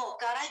 No,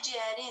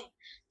 qaraciyərin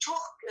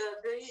çox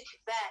böyük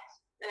və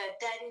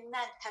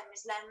dərindən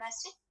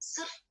təmizlənməsi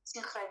sırf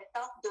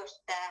sinxrovital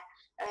 4-də,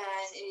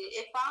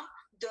 EPAM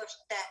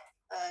 4-də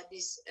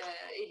biz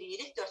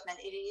eləyirik, 4-lə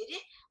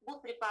eləyirik. Bu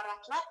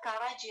preparatlar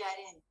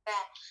qaraciyərin və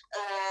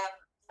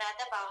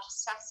mədə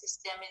bağırsaq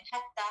sistemin,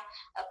 hətta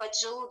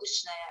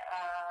poджелудочная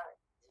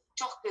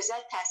çox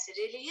gözəl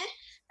təsir eləyir.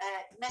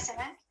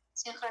 Məsələn,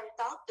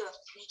 sinxrovital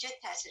 4 necə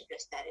təsir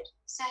göstərir?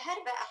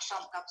 Səhər və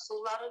axşam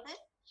kapsullarıdır.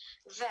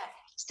 Və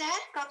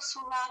səhər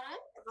kapsulları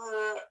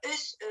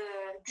öz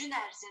gün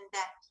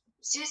ərzində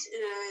siz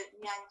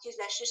yəni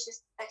yüzləşirsiniz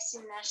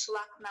toksinlə,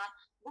 şlakla,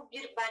 bu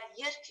bir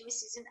bariyer kimi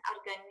sizin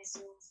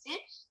orqanizminizi,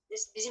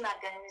 bizim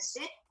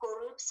orqanizmimizi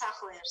qoruyub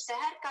saxlayır.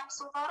 Səhər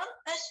kapsulların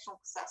öz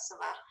funksiyası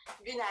var.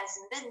 Gün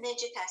ərzində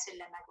necə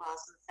təsirləmək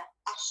lazımsa.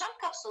 Axşam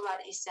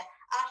kapsulları isə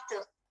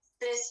artıq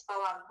stres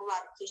falan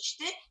bunlar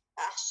keçdi.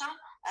 Axşam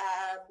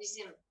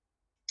bizim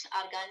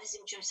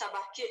orqanizm üçün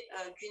sabahki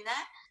günə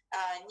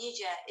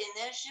necə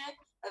enerji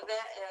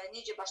və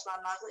necə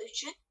başlanması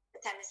üçün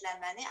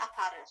təmizlənməni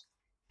aparır.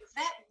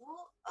 Və bu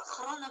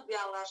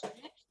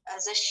xronobiyoloji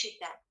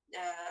zaşitə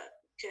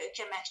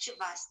köməkçi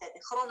vasitədir.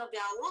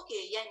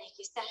 Xronobiologiya, yəni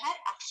ki, səhər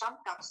axşam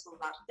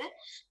kapsullardır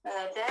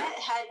və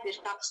hər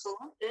bir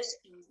kapsulun öz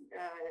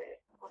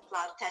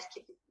otları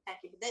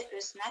tərkibində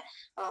özünə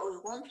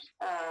uyğun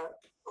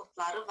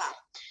otları var.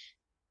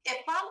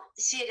 EPAM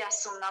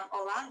seriyasından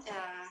olan,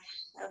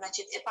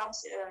 EPAM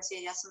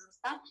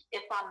seriyasından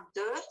EPAM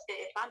 4 ve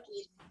EPAM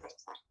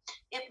 24 var.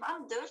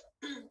 EPAM 4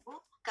 bu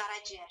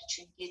qaraciyər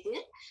üçün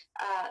gedir.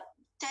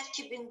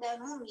 Tərkibində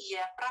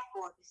mumiyə,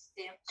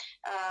 propolisi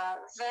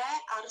və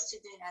arı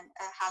südü ilə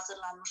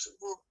hazırlanmış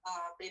bu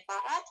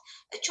preparat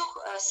çox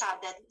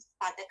sadədir,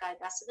 istifadə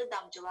qaydasıdır,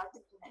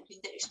 damcılardır,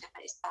 gündə 3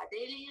 dəfə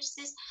istifadə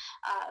edirsiniz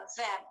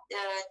və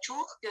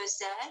çox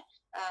gözəl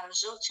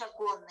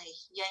jılçaqonlu,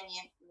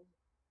 yəni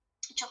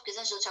çok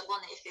güzel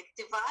jılçaqonlu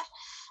efekti var.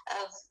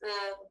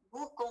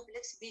 Bu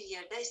kompleks bir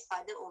yerde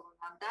istifadə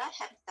olunanda,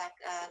 hətta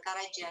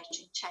qaraciyər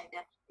üçün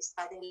çayda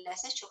istifadə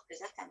edilərsə çok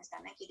güzel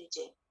təmizləmə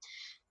gedəcək.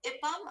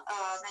 EPAM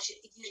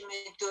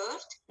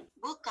 24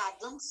 bu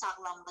kadın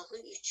sağlamlığı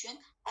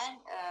için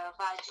en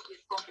vacib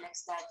bir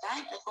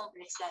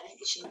komplekslerin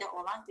içinde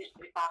olan bir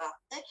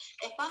preparattır.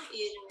 EPAM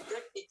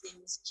 24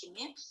 dediğimiz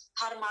kimi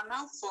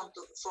hormonal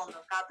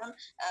fonu kadın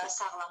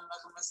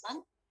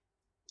sağlamlığımızın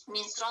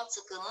menstrual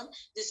siklinin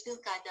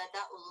düzgün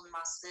qaydada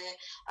olunması,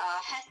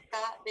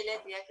 hətta belə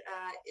deyək,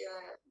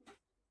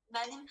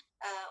 mənim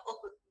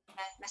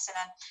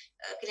məsələn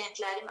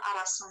klientlərim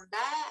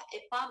arasında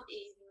EPAM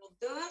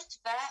 24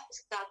 və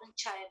qadın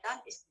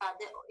çayından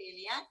istifadə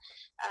edən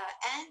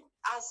ən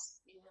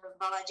az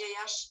balaca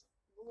yaş,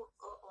 bu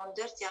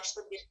 14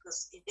 yaşlı bir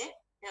kız idi.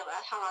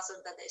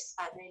 Hal-hazırda da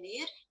istifadə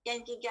edir.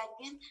 Yəni ki,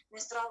 gərgin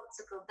menstrual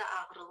sikldə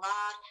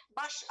ağrılar,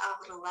 baş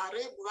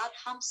ağrıları, bunlar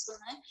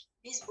hamısını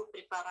biz bu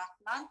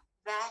preparatla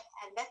və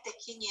əlbəttə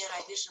ki,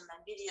 neurovisionla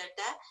bir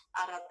yerdə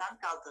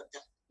aradan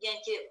qaldırdıq.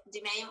 Yəni ki,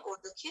 deməyim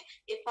odur ki,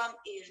 EPAM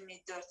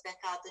 24 və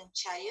qadın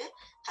çayı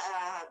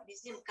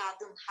bizim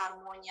qadın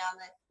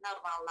hormoniyanı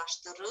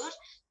normallaşdırır,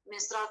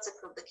 menstrual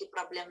sikldəki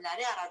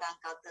problemləri aradan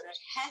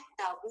qaldırır.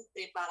 Hətta bu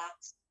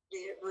preparat,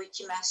 bu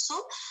iki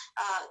məhsul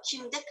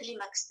kimdə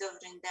klimaks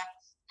dövründə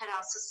hər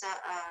hansısa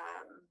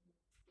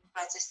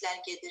proseslər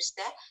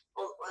gedirsə,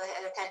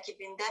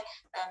 tərkibində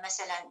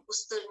məsələn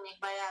bustırnik,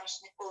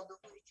 bayarışnik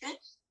olduğu üçün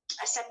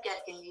əsəb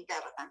gərginliyi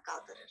də aradan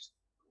qaldırır.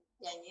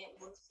 Yəni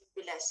bunu siz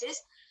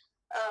biləsiniz.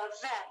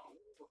 Və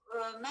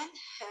mən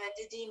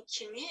dediyim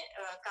kimi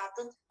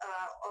qadın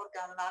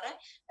orqanları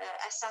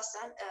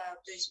əsasən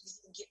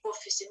bizim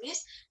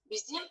hipofizimiz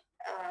bizim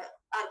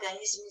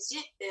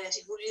orqanizmimizi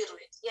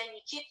reguliruyor.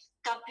 Yəni ki,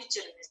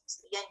 kompüterimiz,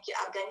 yəni ki,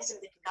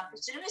 orqanizmdəki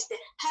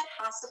kompüterimizdir, hər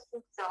hansı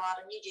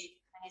funksiyaları necə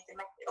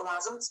etmək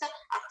lazımdırsa,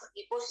 artıq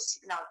hipofiz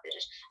siqnal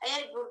verir.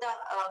 Əgər burada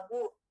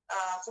bu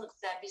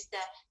funksiya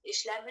bizdə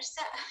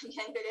işləmirsə,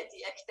 yəni belə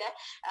deyək də,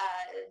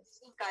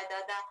 düzgün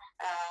qaydada,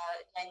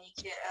 yəni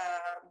ki,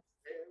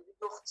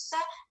 yoxdursa,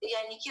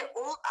 yəni ki,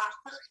 o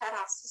artıq hər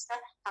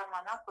hansısa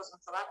hormonal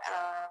pozuntular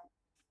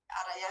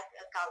araya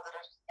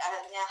qaldırır,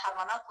 yəni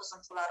hormonal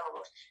pozuntular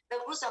olur.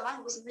 Və bu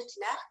zaman biz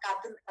mütləq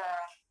qadın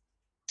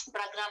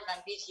proqramla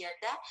bir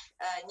yerdə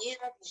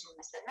neyrovision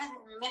məsələn. Mən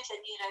ümumiyyətlə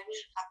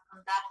neyrovision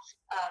haqqında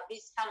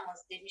biz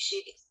hamımız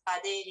demişik,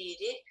 istifadə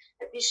edirik.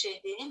 Bir şey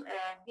deyim,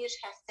 bir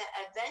həftə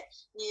əvvəl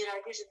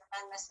neyrovision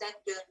mən məsləhət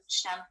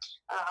görmüşəm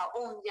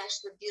 10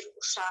 yaşlı bir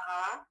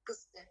uşağa,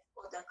 qızdır,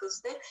 o da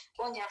qızdır,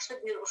 10 yaşlı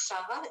bir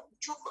uşağa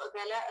çox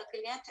belə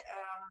klient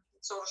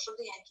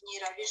soruşurdu, yəni ki,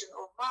 neyrovision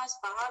olmaz,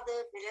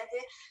 bahadır,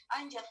 belədir.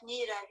 Ancaq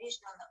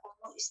neyrovision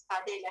onu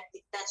istifadə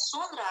elətdikdən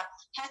sonra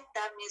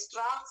hətta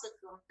menstrual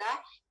siklında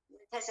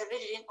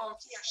təsəvvür edin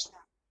 12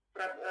 yaşda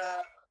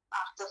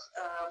artıq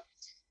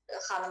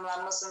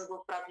xanımlarımızın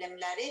bu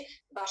problemləri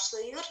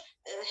başlayır.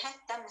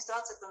 Hətta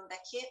menstrual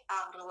siklindəki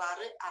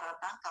ağrıları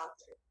aradan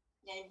qaldırır.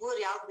 Yəni bu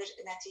real bir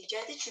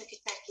nəticədir. Çünki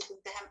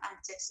tərkibində həm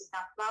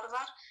antioksidantlar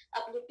var,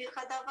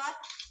 ablipixada var.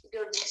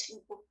 Gördüyünüz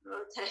kimi bu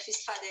tərəf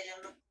istifadə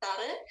edən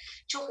notları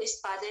çox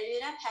istifadə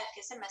edirəm. Hər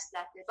kəsə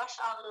məsləhətdir. Baş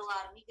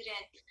ağrılar,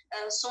 migren,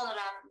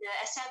 sonra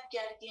əsəb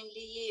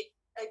gərginliyi,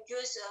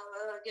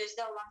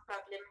 gözdə olan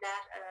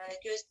problemlər,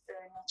 göz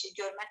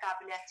görmə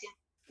qabiliyyətin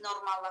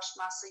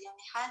normallaşması,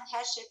 yəni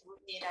hər şey bu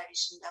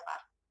neyrovisionda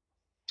var.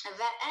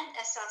 Və ən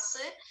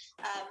əsası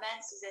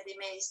mən sizə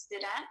demək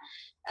istəyirəm,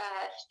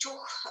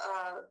 çox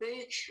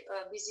böyük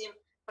bizim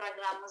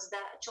proqramımızda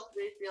çox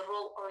böyük bir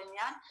rol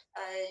oynayan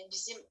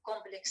bizim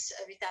kompleks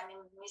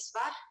vitaminimiz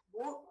var.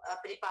 Bu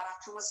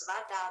preparatımız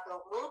var, daha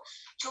doğru.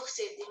 Çox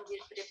sevdiyim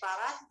bir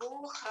preparat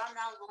bu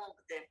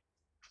Xranalongdur.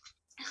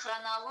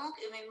 Xranalong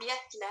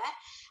ümumiyyətlə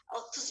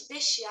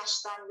 35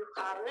 yaşdan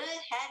yuxarı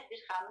hər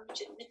bir xanım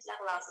üçün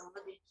mütləq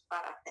lazımlı bir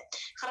preparatdır.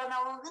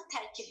 Xranalongun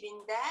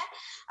tərkibində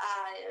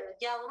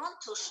yavron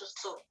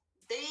turşusu,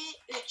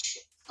 D3,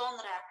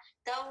 sonra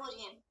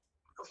taurin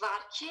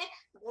var ki,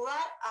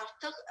 bunlar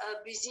artıq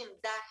bizim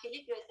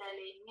daxili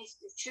gözəlliyimiz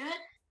üçün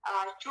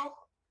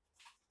çox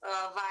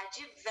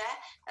vacib və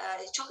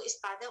çox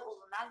istifadə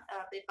olunan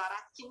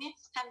preparat kimi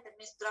həm də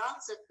menstrual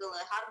siklı,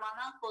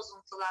 hormonal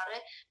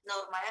pozuntuları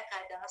normaya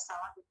qaydana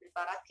salan bir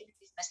preparat kimi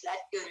biz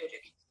məsləhət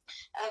görürük.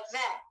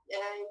 Və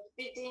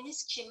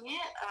bildiyiniz kimi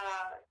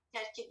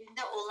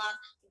tərkibində olan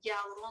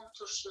yavron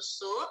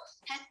turşusu,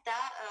 hətta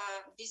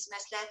biz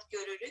məsləhət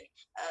görürük,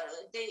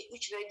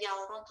 D3 və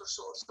yavron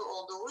turşusu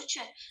olduğu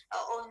üçün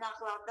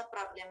oynaqlarda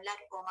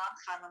problemlər olan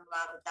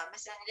xanımlarda.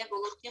 Məsələn, elə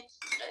olur ki,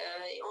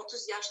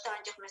 30 yaşda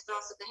ancaq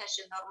menstrual sikli hər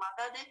şey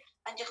normaldadır,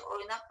 ancaq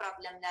oynaq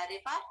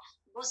problemləri var.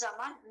 Bu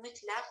zaman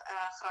mütləq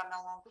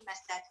xranalongu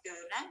məsləhət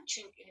görürəm.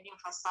 Çünki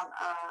limfostan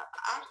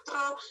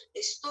artro,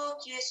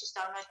 stoki,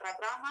 sustavma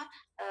proqramı,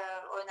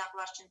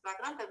 oynaqlar üçün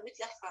proqram və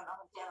mütləq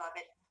xranalongu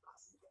əlavə etmək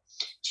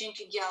lazımdır.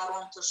 Çünki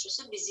yavron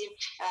turşusu bizim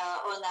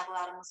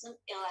oynaqlarımızın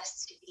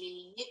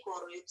elastikliğini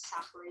koruyub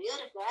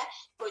saxlayır və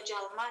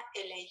qocalma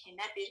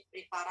əleyhinə bir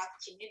preparat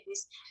kimi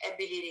biz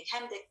bilirik.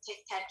 Həm də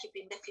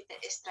tərkibində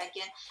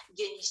fitoestrogen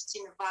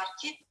genişliyimi var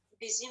ki,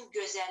 bizim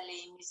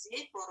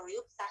gözəlliyimizi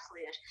qoruyub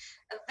saxlayır.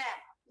 Və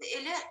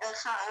elə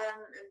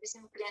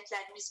bizim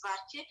klientlərimiz var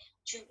ki,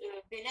 çünki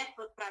belə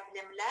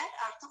problemlər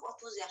artıq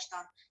 30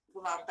 yaşdan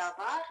bunlarda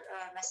var.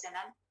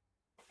 Məsələn,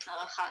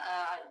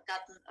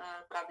 qadın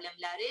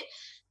problemləri.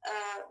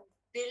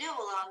 Belə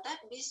olanda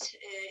biz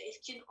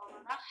ilkin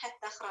olaraq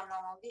hətta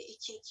xranalongu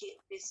 2-2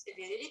 biz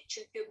veririk.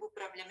 Çünki bu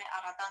problemi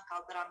aradan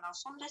qaldırandan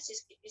sonra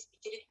biz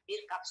bikirik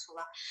bir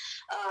kapsula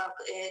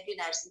gün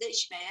ərzində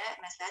içməyə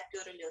məsləhət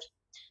görülür.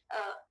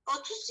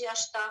 30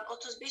 yaşdan,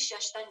 35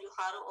 yaşdan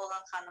yuxarı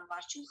olan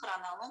xanımlar üçün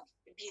xranalong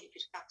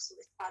bir kapsul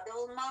istifadə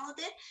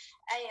olunmalıdır.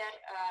 Əgər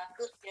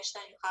 40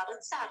 yaşdan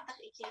yuxarıdırsa artıq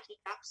 2-2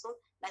 kapsul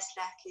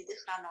məsləhətlidir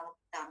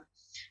xranalongdan.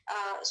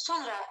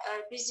 Sonra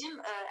bizim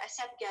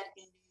əsəb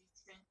gərginliyi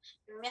üçün,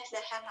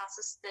 ümumiyyətlə hər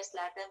hansı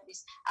streslərdən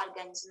biz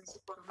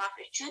orqanizmimizi qorumaq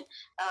üçün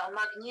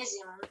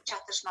maqneziumun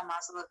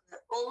çatışmamazlığı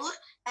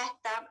olur.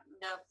 Hətta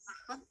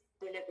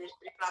belə bir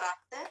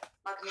preparatdır,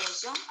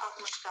 maqnezium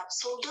 60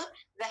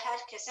 kapsuldur və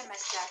hər kəsə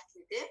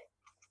məsləhətlidir.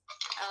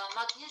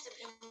 Maqnezium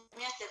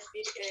ümumiyyətlə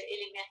bir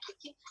elementdir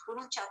ki,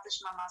 bunun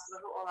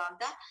çatışmamazlığı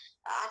olanda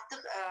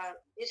artıq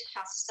bir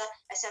hansısa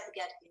əsəb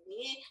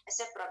gərginliyi,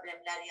 əsəb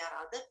problemləri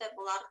yaradır və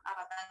bunların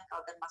aradan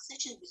qaldırması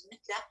üçün biz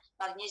mütləq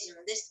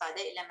maqneziumda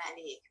istifadə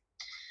eləməliyik.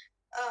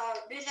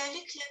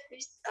 Beləliklə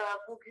biz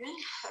bugün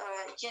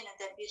yenə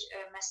də bir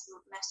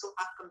məhsul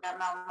haqqında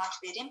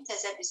məlumat verim.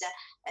 Təzə bizə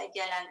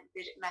gələn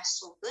bir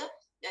məhsuldur.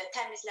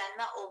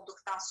 Təmizlənmə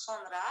olduqdan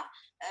sonra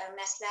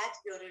məsləhət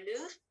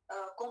görülür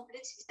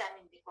kompleks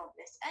vitamin B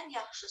kompleks. Ən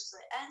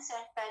yaxşısı, ən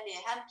sərfəli,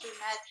 həm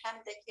qiymət,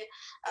 həm də ki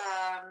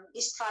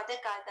istifadə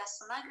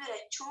qaydasına görə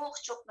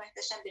çox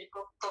möhtəşəm bir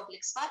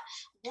kompleks var.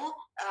 Bu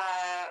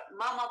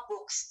Mama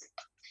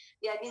Box'dur.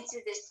 Yəqin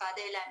siz də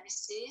istifadə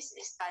eləmişsiniz,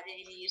 istifadə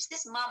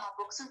eləyirsiniz. Mama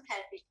Box'un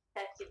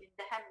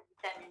tərkibində həm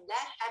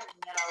vitaminlər, həm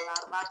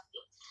minerallar var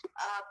ki,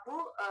 bu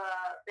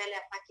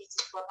belə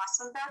paketin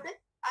formasındadır.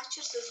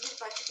 Açırsınız, bir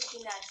paketi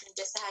gün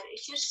ərzində səhər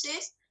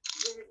içirsiniz.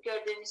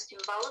 Gördüyünüz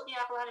kimi balıq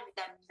yağları,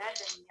 vitaminlər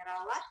və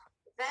minerallar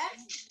və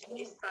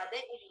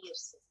istifadə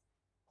eləyirsiniz.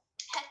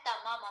 Hətta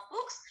Mama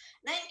Box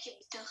nəinki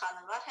bütün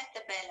xanımlar,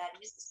 hətta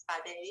bəylərimiz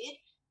istifadə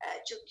edir.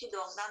 Çünki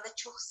ondan da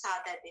çox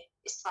sadədir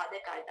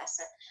istifadə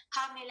qaydası.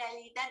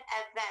 Hamiləlikdən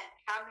əvvəl,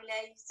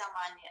 hamiləlik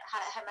zamanı,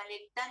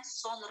 hamiləlikdən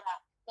sonra,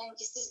 yəni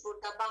ki, siz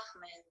burada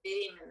baxmayın,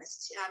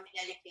 vereminiz,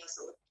 hamiləlik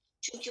yazılır.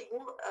 Çünki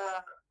bu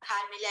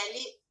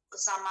hamiləlik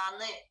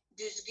zamanı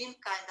düzgün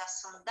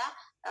qaydasında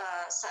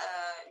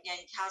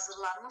yəni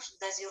hazırlanmış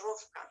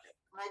dozirovkadır.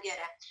 Buna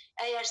görə,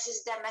 əgər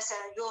sizdə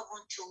məsələn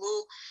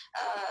yorğunçuluq,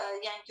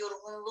 yəni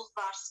yorğunluq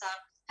varsa,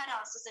 hər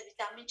hansısa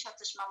vitamin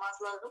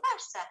çatışmamazlığı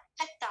varsa,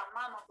 hətta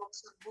Mama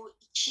Box'un bu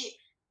 2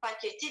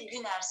 paketi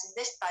gün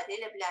ərzində istifadə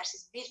edə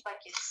bilərsiniz. Bir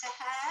paket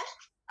səhər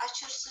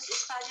açırsınız,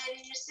 istifadə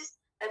edirsiniz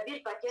və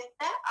bir paket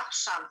də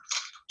axşam.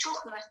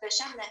 Çox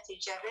möhtəşəm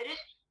nəticə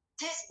verir.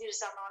 Tez bir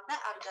zamanda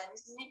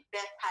orqanizmi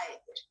bərpa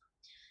edir.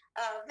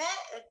 Və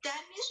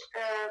dəmir,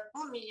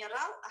 bu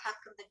mineral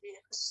haqqında bir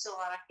xüsusi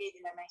olaraq qeyd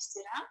eləmək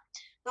istəyirəm.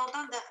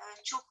 Doğrudan da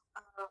çox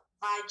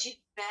vacib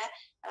və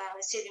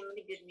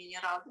sevimli bir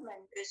mineraldır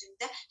mənim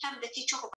özümdə. Həm də ki, çox